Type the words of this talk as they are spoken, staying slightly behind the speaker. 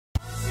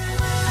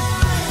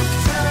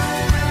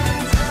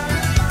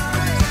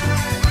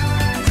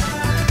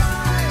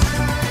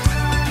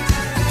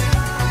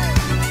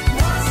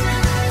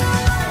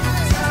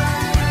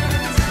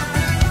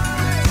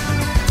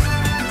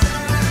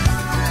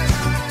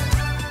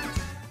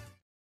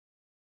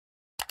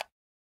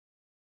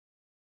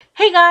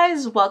Hey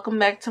guys, welcome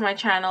back to my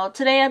channel.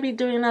 Today I'll be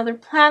doing another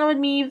plan with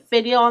me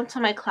video onto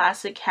my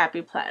classic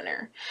happy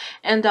planner.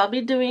 And I'll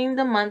be doing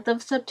the month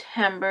of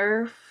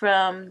September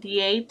from the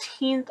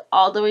 18th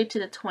all the way to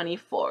the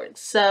 24th.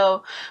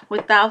 So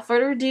without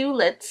further ado,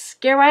 let's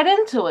get right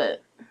into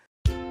it.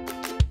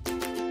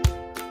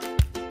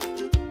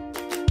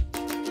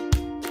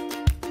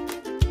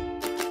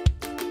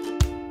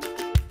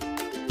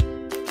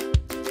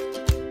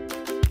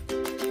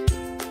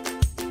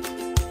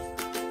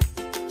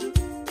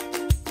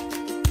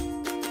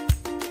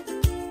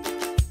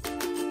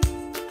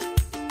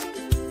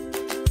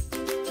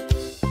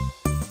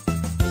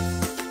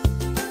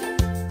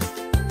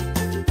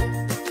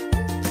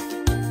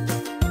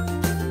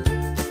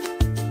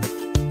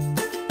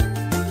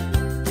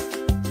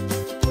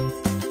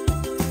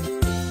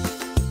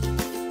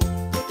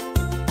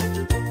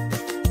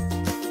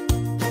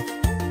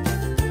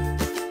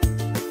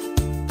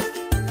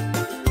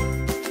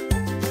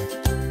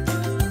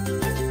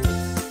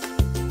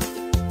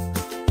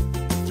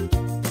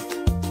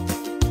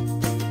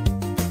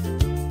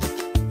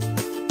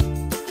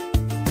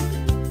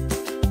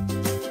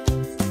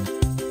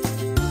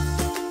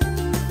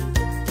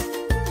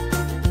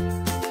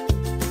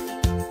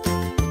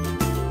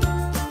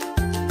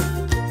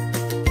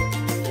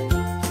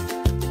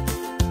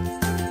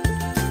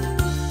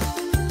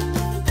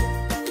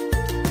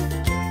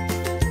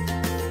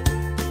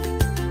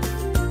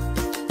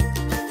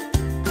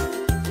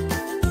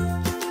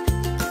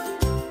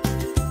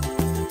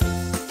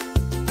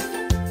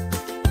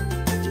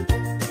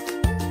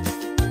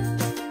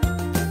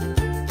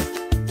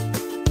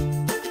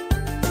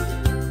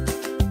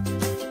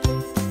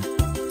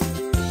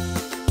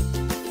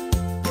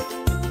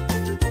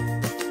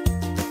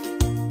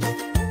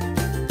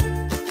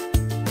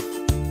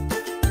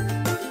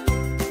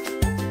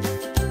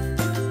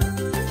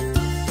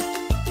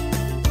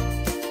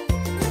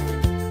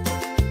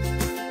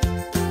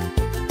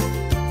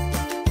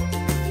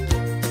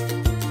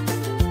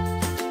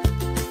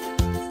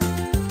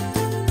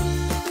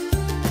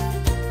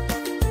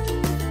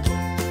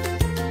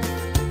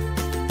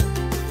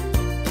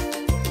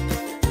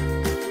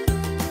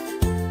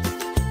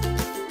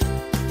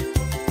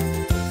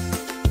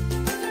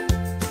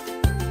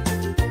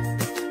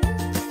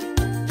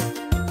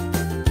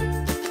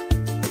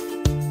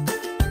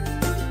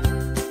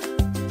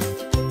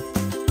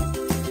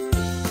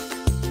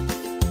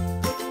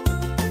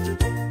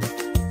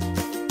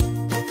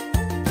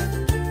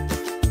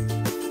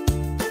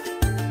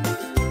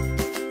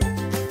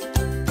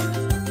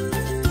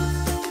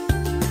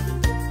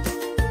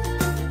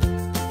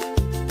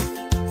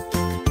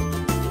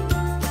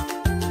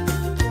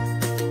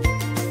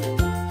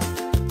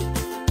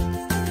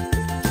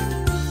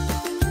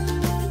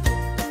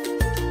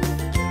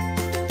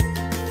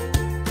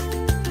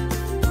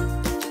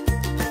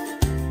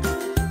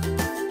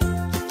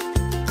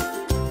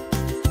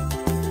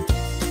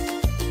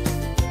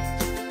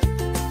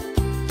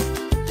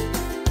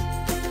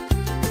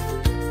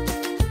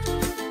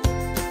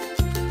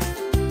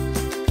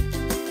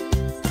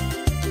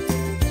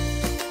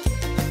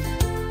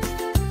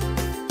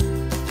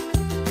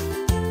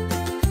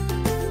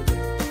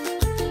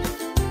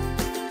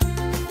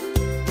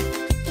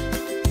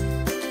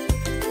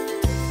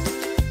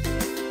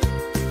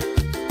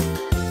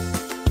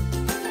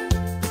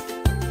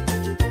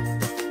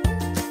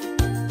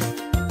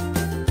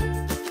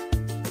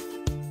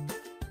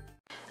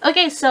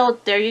 Okay, so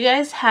there you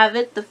guys have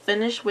it, the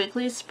finished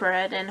weekly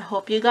spread, and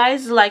hope you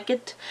guys like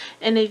it.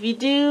 And if you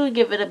do,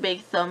 give it a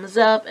big thumbs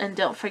up, and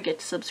don't forget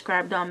to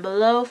subscribe down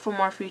below for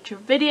more future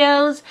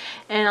videos.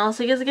 And I'll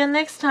see you guys again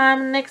next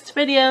time, next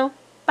video.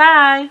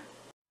 Bye!